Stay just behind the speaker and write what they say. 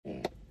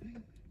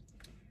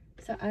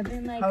So I've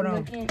been like Hold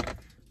looking.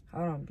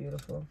 Hold on,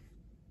 beautiful.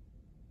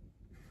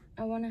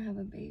 I want to have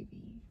a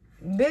baby.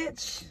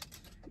 Bitch.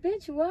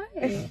 Bitch, what?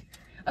 Okay,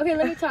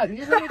 let me talk.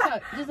 Just let me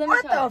talk. Just let me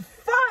What talk. the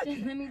fuck?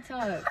 Just let me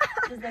talk.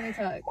 Just let me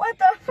talk. What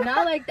the fuck?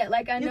 Not like that.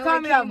 Like I know You call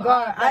it me off came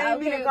guard. off, I didn't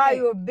but mean to okay, call okay.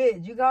 you a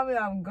bitch. You call me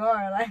off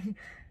guard. Like,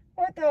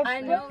 what the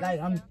I fuck? know. Like,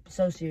 I'm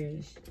so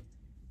serious.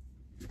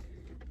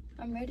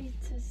 I'm ready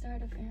to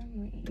start a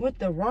family. With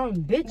the wrong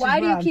bitches. Why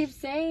do you bro. keep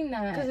saying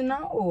that? Cause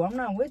no, I'm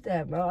not with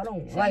that, bro. I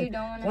don't So like. you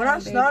don't want to When have I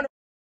a baby? started.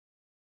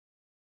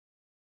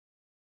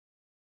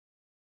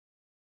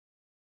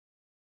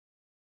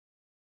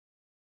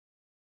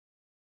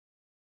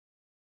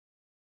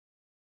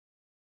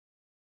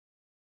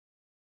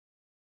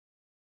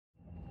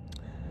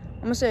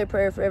 I'm gonna say a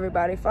prayer for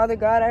everybody. Father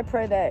God, I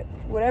pray that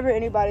whatever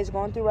anybody's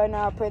going through right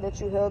now, I pray that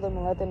you heal them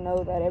and let them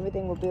know that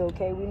everything will be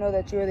okay. We know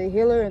that you're the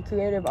healer and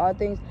creator of all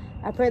things.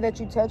 I pray that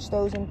you touch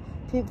those, and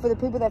for the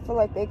people that feel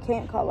like they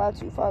can't call out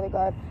to you, Father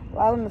God,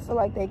 allow them to feel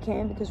like they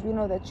can, because we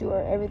know that you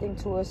are everything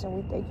to us, and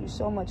we thank you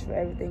so much for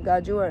everything.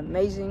 God, you are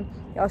amazing.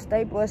 Y'all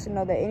stay blessed and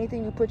know that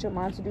anything you put your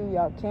mind to do,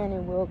 y'all can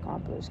and will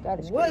accomplish. God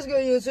is great. What's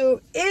good,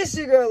 YouTube? It's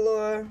your girl,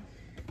 Laura.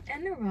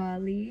 And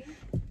Narally.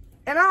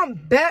 And I'm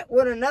back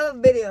with another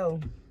video.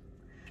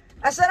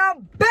 I said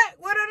I'm back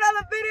with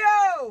another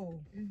video.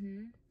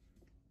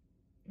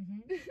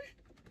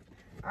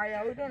 All right,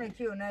 y'all, we're doing a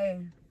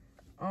Q&A.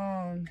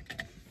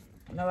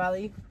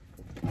 Narally.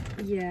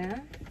 Yeah.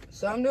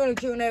 So I'm doing a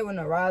Q&A with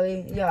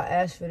Narally. Y'all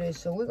asked for this,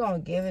 so we're gonna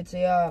give it to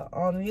y'all.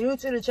 If you're new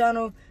to the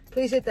channel,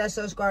 please hit that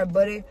subscribe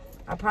button.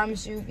 I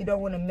promise you, you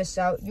don't want to miss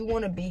out. You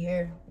want to be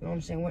here. You know what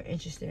I'm saying? We're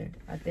interested.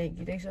 I think.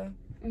 You think so?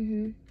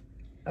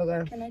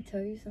 Okay. Can I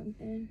tell you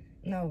something?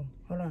 No,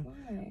 hold on.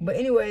 Why? But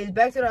anyways,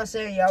 back to what I was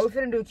saying, y'all. We're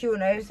finna do a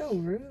Q&A. You're so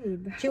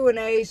rude.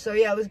 Q&A. So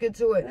yeah, let's get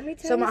to it. Let me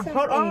tell you something.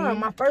 Hold on.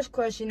 My first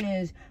question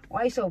is,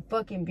 why you so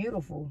fucking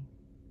beautiful?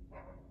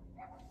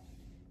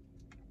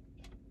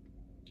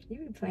 You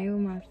be playing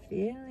with my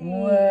feelings.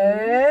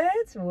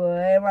 What? What?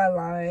 Am I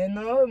lying?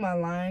 No, am I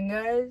lying,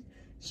 guys?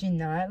 She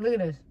not. Look at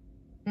this.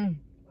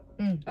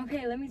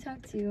 Okay, let me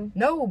talk to you.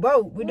 No,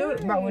 bro. We're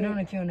doing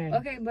a Q&A.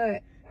 Okay,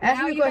 but ask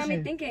now me a you question. got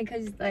me thinking,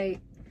 cause like.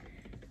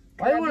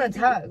 Why you want to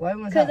talk? Why you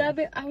want to talk?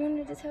 Cause I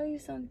wanted to tell you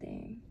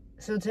something.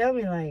 So tell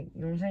me, like,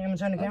 you know what I'm saying? I'm gonna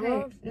turn the camera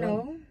off?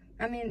 No,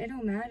 I mean it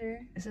don't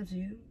matter. It's up to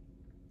you.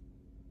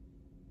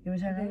 You want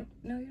to turn it off?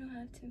 No, you don't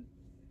have to.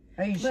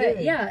 Are you But, sure?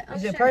 yeah,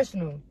 Is it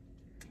personal?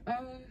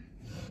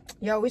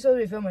 Yo, we supposed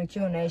to be filming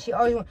Q&A. She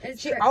always want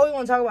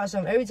to talk about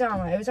something every time.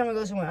 Like every time I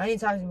go somewhere, I need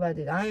to talk to you about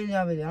this. I need to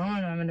talk about this.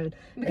 I don't know.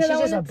 Because she's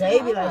just a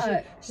baby.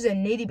 Like she's a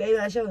needy baby.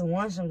 Like she always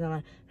wants something.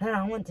 Like no,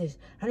 I want this.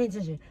 I need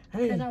attention.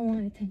 Because I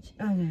want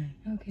attention.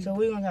 Okay. So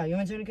what you want to talk? You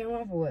want to turn the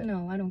camera off or what?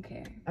 No, I don't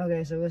care.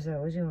 Okay. So what's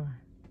up? What you want?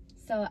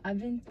 So I've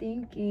been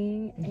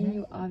thinking, and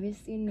you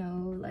obviously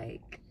know,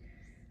 like,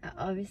 I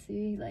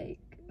obviously like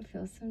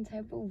feel some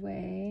type of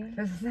way.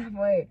 Feel some type of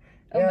way.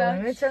 Yo,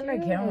 let me turn the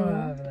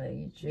camera off.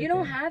 Like, you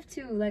don't have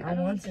to. Like, I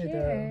don't want care.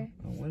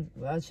 To, though.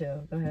 Well, I'll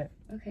chill. Go ahead.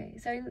 Okay.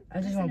 So I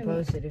just want to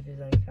post it if it's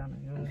like kind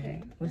of. You know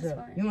okay. What's that's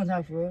up? Fine. You want to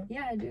talk for real?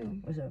 Yeah, I do.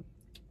 What's up?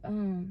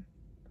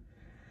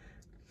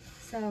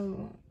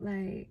 So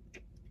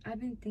like,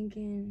 I've been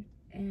thinking,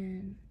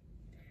 and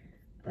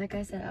like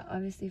I said, I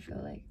obviously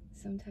feel like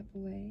some type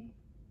of way.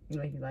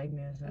 Like you like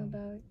me or something?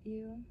 About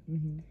you.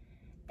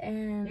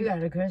 And you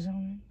got a crush on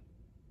me?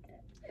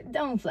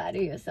 Don't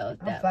flatter yourself.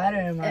 I'm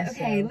flattering myself.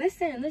 Okay,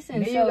 listen.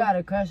 You got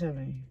a crush on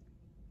me.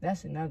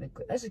 That's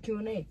a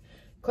Q&A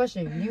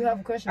question. You have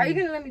a question? Are you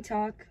gonna let me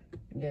talk?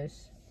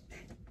 Yes.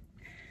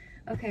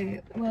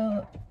 Okay.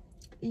 Well,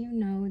 you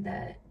know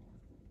that.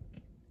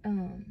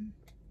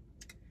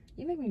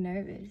 You make me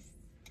nervous.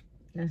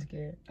 That's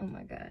good. Oh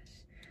my gosh.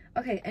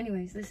 Okay.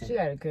 Anyways, listen. She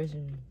got a crush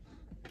on me.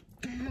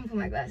 I'm gonna put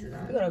my glasses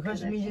on. You got a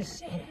crush on me? Just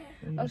say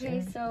it.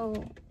 Okay, so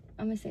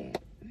I'm gonna say it.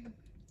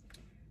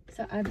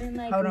 So I've been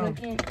like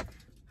looking.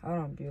 Hold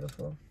on,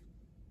 beautiful.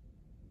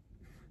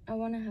 I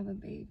want to have a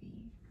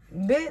baby.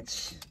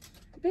 Bitch.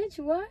 Bitch,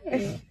 what?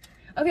 Okay,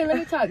 let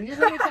me talk.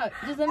 Just let me talk.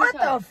 Just let me talk.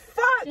 What the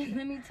fuck? Just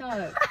let me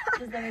talk.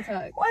 Just let me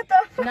talk. What the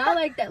fuck? Not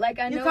like that. Like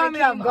I know. You call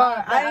me off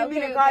guard. I didn't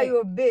mean to call you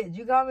a bitch.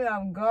 You call me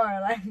off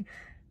guard. Like,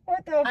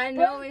 what the fuck? I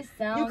know it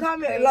sounds. You call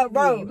me crazy, like,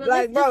 bro.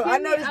 Like, bro. I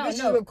know this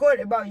bitch is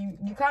recorded, bro.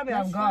 You call me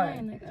off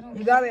guard. Like,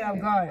 you got me off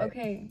guard.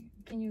 Okay.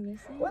 Can you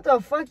listen? What the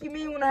fuck you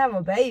mean you want to have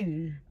a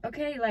baby?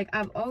 Okay, like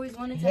I've always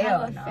wanted to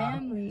have a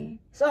family.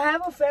 So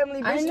have a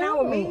family, bitch.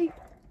 Not with me.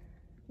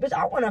 Bitch,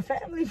 I want a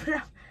family, bro.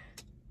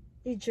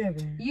 You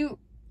tripping?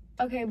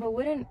 Okay, but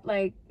wouldn't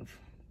like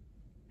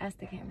ask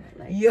the camera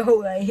like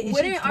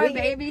wouldn't our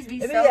babies be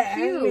so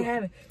cute?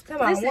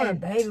 Come on, I want a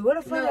baby. Where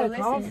the fuck did that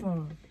come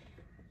from?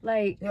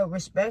 Like, yo,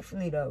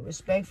 respectfully though,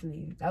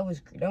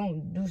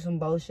 don't do some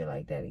bullshit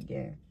like that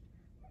again.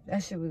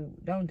 That shit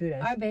don't do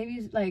that. Our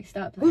babies, like,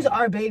 stop playing. Who's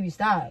our baby?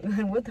 Stop.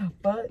 What the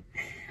fuck?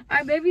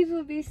 Our babies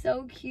would be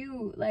so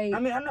cute. Like, I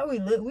mean, I know we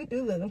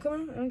do look.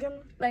 Come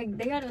on. Like,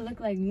 they gotta look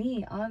like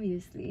me,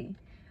 obviously.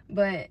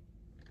 But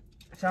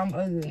so I'm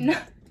ugly.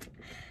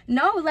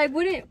 No, like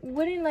wouldn't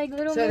like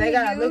little So mini they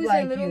gotta look yous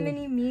like and little you.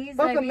 mini me's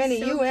Fuck like a be mini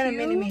so you and a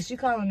mini cute? me. She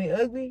calling me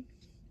ugly.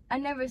 I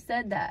never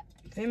said that,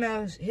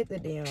 Females hit the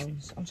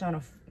DMs. I'm trying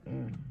to.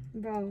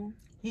 bro.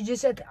 You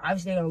just said that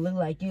obviously they gonna look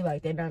like you.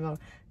 Like they're not gonna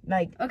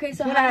like. Okay,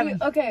 so we're how not do you?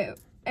 Okay,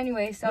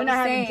 anyway, so we're I'm not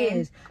having saying,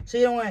 kids, so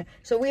you don't want.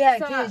 So we had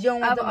So kids. You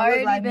don't want I've them to already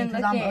look like me been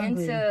because I'm looking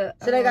ugly. into,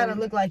 So they gotta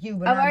look like you,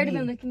 but I've not already me.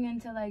 been looking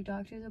into like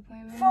doctor's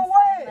appointments. For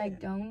what?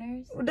 Like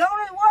donors. Don't it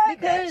work?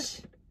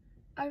 Because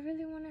I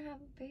really want to have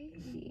a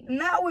baby.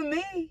 Not with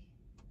me.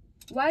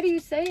 Why do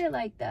you say it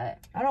like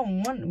that? I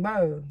don't want,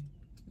 bro.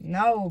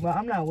 No, bro.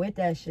 I'm not with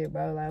that shit,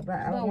 bro. Like, bro,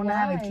 I don't want to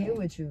have a why? kid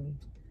with you.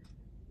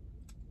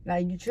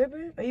 Like, you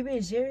tripping? Are you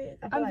being serious?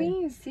 I'm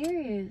being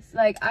serious.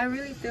 Like, I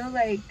really feel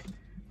like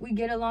we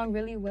get along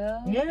really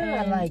well.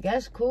 Yeah, like,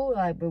 that's cool.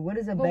 Like, but what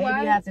does a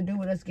baby have to do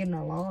with us getting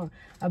along?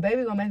 A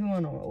baby gonna make me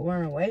want to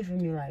run away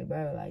from you. Like,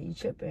 bro, like, you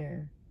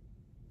tripping.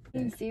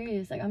 Being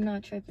serious. Like, I'm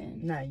not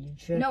tripping. Nah, you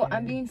tripping. No,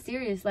 I'm being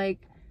serious. Like,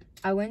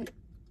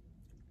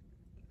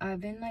 I've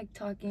been, like,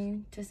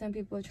 talking to some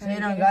people trying to So you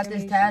get don't got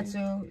this information.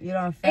 tattoo. You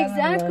don't fell in love.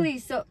 Exactly.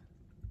 So,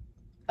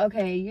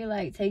 okay, you're,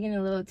 like, taking it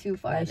a little too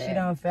far Like, there. she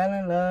don't fell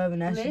in love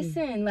and that's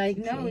Listen, like,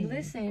 no,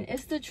 listen.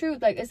 It's the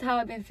truth. Like, it's how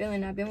I've been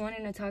feeling. I've been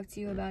wanting to talk to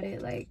you about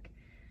it. Like,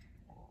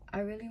 I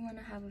really want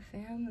to have a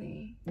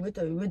family.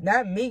 With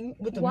not me,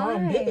 with the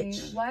wrong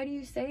bitch. Why do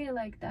you say it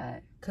like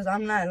that? Cause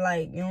I'm not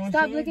like, you know what I'm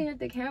saying? Stop looking at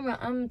the camera.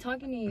 I'm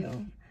talking to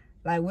you.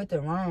 Like with the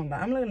wrong, but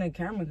I'm looking at the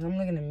camera cause I'm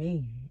looking at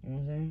me. You know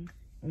what I'm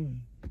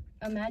saying?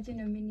 Imagine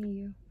a mini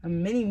you. A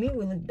mini me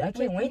would look, I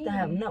can't wait me. to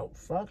have, no,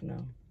 fuck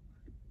no.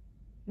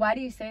 Why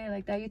do you say it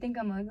like that? You think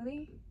I'm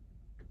ugly?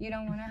 You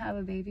don't want to have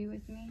a baby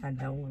with me? I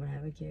don't want to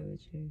have a kid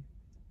with you.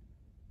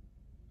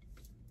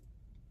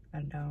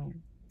 I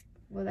don't.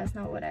 Well, that's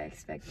not what I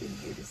expected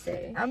you to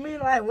say. I mean,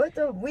 like,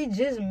 we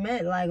just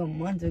met like a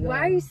month ago. Why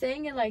are you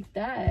saying it like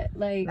that?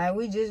 Like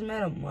we just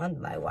met a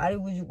month. Like, why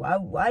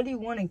do you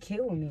want to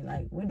kill me?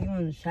 Like, what do you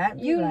want to trap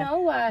me? You like, know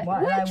what?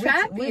 What like,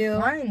 trap you?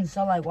 We're friends,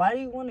 so like, why do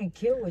you want to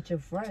kill with your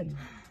friend?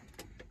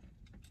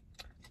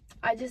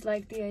 I just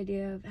like the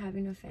idea of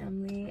having a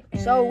family.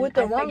 And so with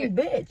the wrong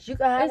bitch, you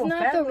can have a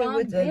family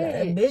with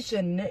a bitch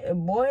and a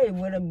boy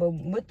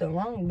with the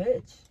wrong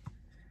bitch.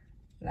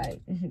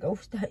 Like, go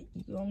start.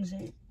 You know what I'm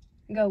saying?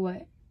 Go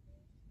what?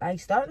 Like,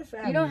 start a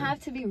family. You don't have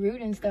to be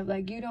rude and stuff.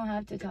 Like, you don't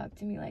have to talk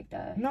to me like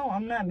that. No,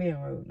 I'm not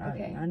being rude.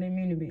 Okay. I didn't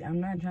mean to be. I'm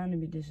not trying to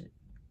be dis.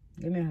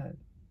 Give me a hug.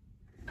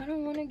 I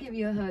don't want to give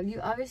you a hug. You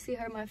obviously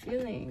hurt my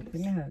feelings. Give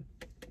me a hug.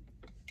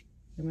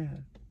 Give me a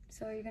hug.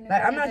 So are you gonna?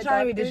 Like, I'm not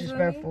trying to be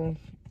disrespectful.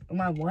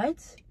 Am I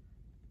what?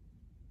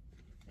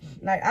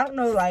 Like, I don't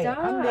know. Like,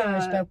 I'm being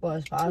respectful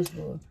as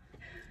possible.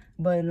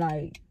 But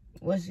like,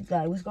 what's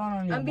going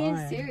on in your mind? I'm being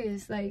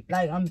serious. Like,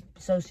 I'm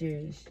so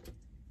serious.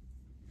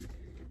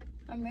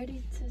 I'm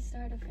ready to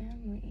start a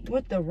family.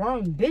 With the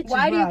wrong bitch.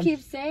 Why do you keep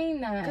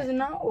saying that? Because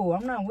no,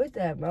 I'm not with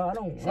that, bro. I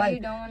don't so like.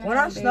 You don't wanna when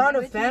have I a baby start a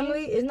with family,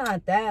 me? it's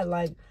not that.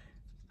 Like,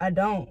 I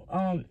don't.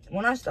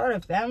 When I start a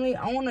family,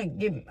 I wanna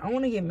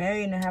get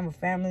married and have a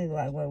family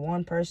like with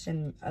one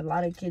person, a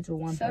lot of kids with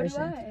one person. So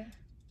do I.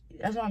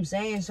 That's what I'm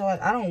saying. So,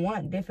 like, I don't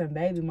want different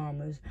baby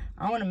mamas.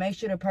 I want to make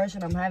sure the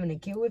person I'm having a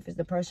kid with is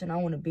the person I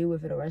want to be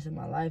with for the rest of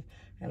my life.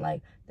 And,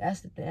 like, that's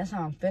the thing. That's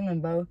how I'm feeling,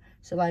 bro.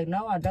 So, like,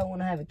 no, I don't want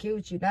to have a kid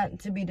with you. Not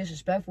to be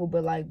disrespectful,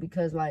 but, like,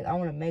 because, like, I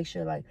want to make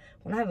sure, like,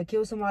 when I have a kid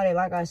with somebody,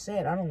 like I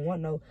said, I don't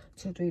want no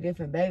 2-3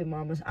 different baby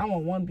mamas. I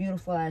want one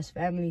beautiful-ass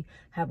family,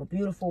 have a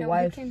beautiful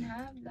wife. We can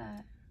have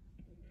that.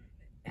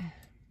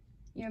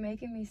 You're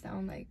making me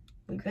sound like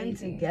We've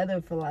crazy. been together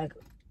for,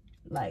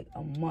 like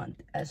a month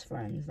as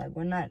friends. Like,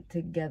 we're not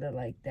together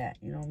like that,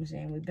 you know what I'm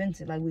saying? We've been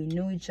we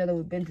knew each other.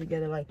 We've been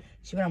together. Like,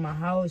 she been at my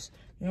house,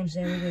 you know what I'm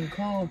saying? We've been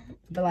cool,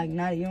 but like,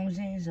 not, you know what I'm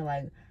saying? So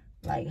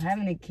like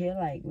having a kid,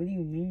 like, what do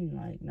you mean?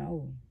 Like,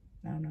 no.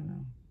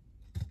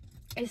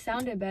 It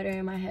sounded better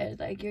in my head.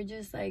 Like, you're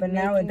just like, but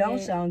now it don't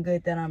sound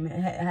good that I'm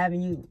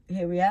having you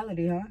hit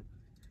reality, huh?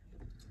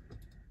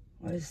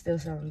 Or it still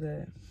sounds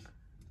good?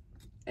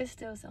 It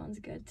still sounds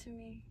good to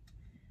me.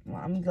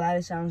 Well, I'm glad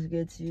it sounds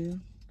good to you.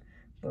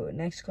 But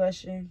next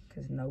question,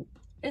 because nope.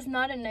 It's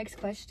not a next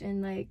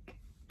question. Like,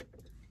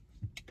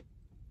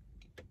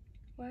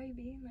 why are you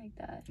being like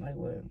that? Like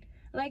what?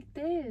 Like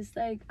this.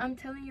 Like, I'm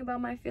telling you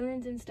about my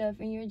feelings and stuff,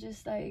 and you're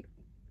just like,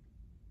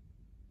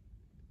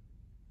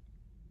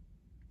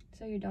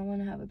 so you don't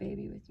want to have a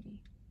baby with me?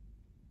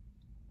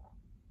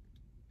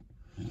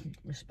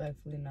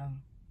 Respectfully, no.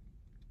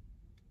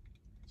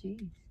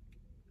 Jeez.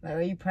 Like,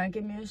 are you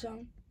pranking me or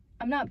something?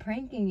 I'm not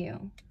pranking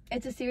you.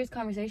 It's a serious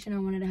conversation I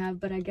wanted to have,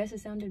 but I guess it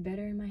sounded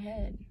better in my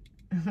head.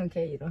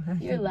 Okay, you don't have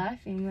You're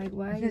laughing. Like,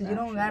 why are you laughing? Because you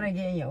don't gotta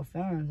get in your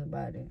feelings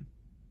about it.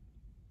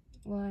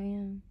 Well, I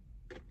am.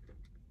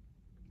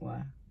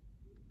 Why?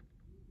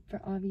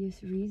 For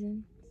obvious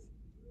reasons.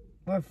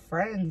 We're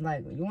friends.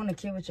 Like, you want to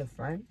kid with your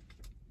friend?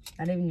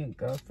 Not even your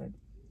girlfriend.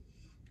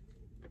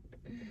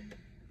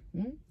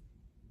 Look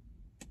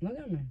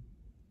at me.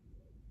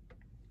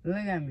 Look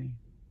at me.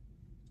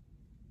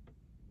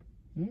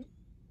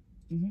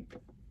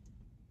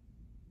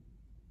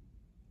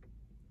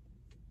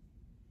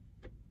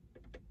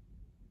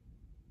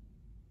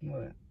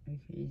 What? You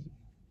crazy.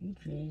 You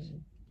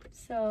crazy.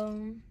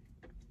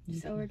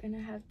 So we're gonna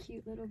have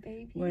cute little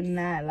babies? We're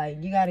not. Like,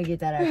 you gotta get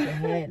that out your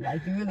head.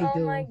 Like, you really do. Oh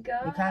my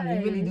god.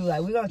 You really do.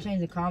 Like, we're gonna change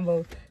the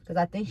combo because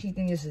I think she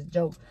thinks it's a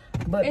joke.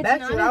 But it's back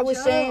to what I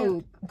was saying.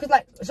 joke. Because,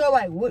 like, so,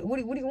 like, what do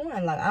you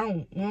want? Like, I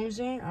don't, you know what I'm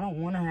saying? I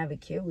don't want to have a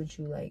kid with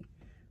you, like,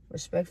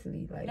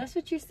 respectfully. Like, that's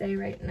what you say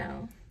right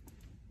now.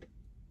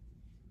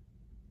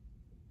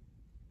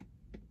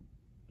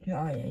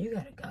 Oh, yeah, you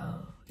gotta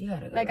go. You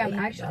gotta go. Like, I'm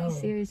actually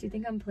serious. You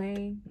think I'm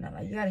playing? No,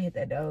 like, you gotta hit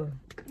that door.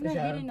 I'm not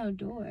hitting no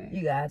door.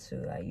 You got to.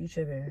 Like, you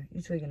tripping.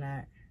 You tweaking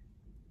out.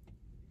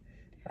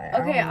 Like,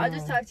 okay, I'll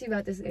just talk to you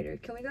about this later.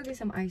 Can we go get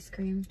some ice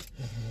cream?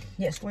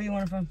 Yes, where you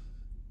want it from?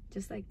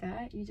 Just like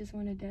that? You just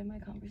want to dead my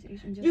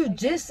conversation? You like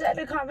just said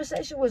the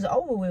conversation was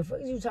over with.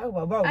 What are you talking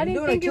about, bro? I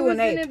didn't think it was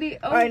going to be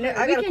over. All right,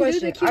 I got a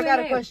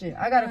question.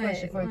 I got a What?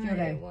 question for a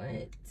Q&A.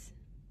 What?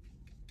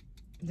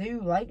 Do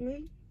you like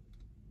me?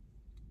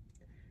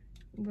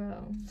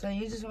 Bro. So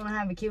you just want to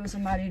have a kid with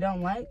somebody you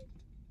don't like?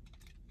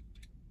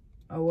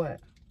 Or what?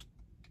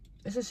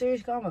 It's a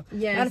serious combo.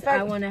 Yes,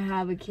 I want to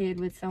have a kid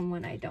with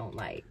someone I don't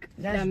like.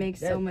 That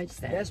makes so much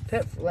sense.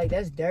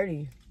 That's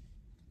dirty.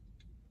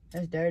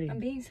 That's dirty. I'm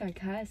being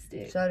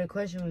sarcastic. So the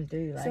question was, do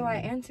you like me? I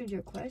answered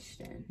your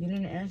question. You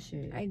didn't answer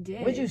it. I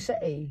did. What'd you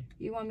say?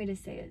 You want me to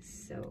say it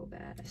so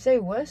bad. Say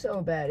what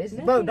so bad?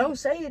 Bro, don't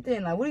say it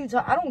then. Like, what are you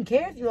talking? I don't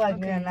care if you like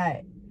me or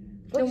not.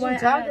 What are you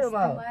talking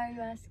about? Why are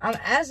you asking? I'm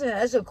asking.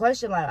 That's a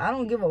question. Like, I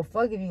don't give a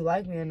fuck if you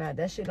like me or not.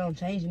 That shit don't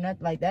change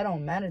nothing. Like, that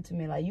don't matter to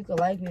me. Like, you could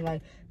like me.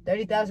 Like,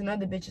 30,000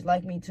 other bitches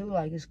like me too.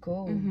 Like, it's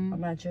cool. I'm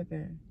not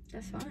tripping.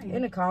 That's fine.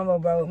 In the combo,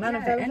 bro. Matter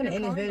of fact, I'm gonna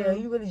end this video.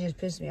 You really just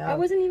pissed me off. I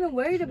wasn't even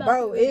worried about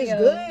bro, it's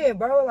good,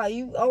 bro. Like,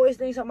 you always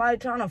think somebody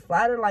trying to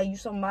flatter. Like, you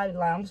somebody,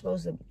 like, I'm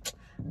supposed to...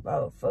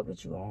 Bro, fuck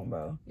what you on,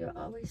 bro. You're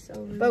always so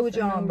rude. Fuck what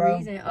you on, bro.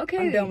 Reason. Okay.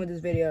 I'm done with this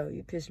video.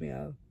 You pissed me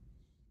off.